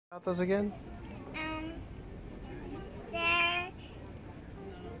About those again?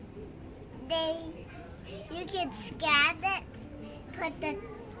 You can scan it, put the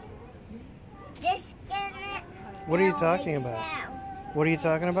disc in it. What are you talking about? Sounds. What are you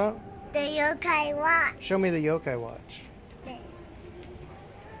talking about? The yokai watch. Show me the yokai watch.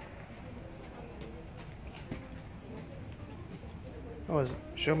 Oh,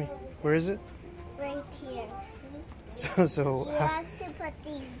 show me. Where is it? Right here, see? So you have to put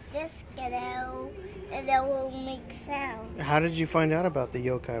these discs in it, and it will make sound. How did you find out about the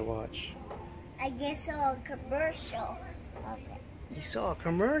yokai watch? I just saw a commercial of it. You saw a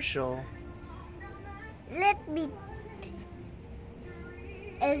commercial? Let me...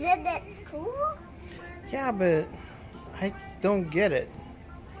 Isn't it cool? Yeah, but I don't get it.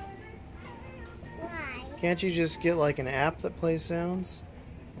 Why? Can't you just get like an app that plays sounds?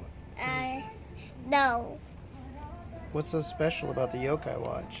 No. What's so special about the yokai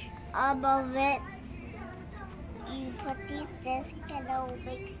watch? Above it, you put these discs and it will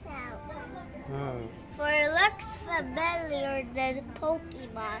make sound. Oh. For it looks familiar than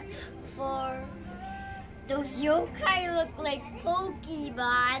Pokemon. For those yokai look like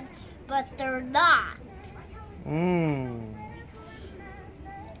Pokemon, but they're not. Mmm.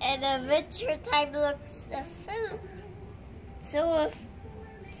 And Adventure Time looks so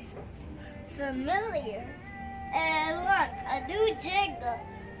familiar. And look, a new jingle.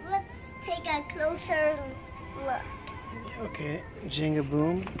 Let's take a closer look. Okay, Jenga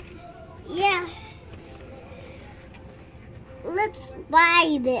Boom. Yeah. Let's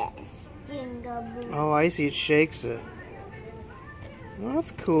buy this jingle boom. Oh, I see. It shakes it. Well,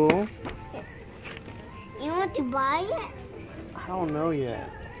 that's cool. You want to buy it? I don't know yet.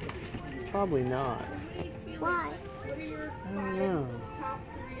 Probably not. Why? I don't know.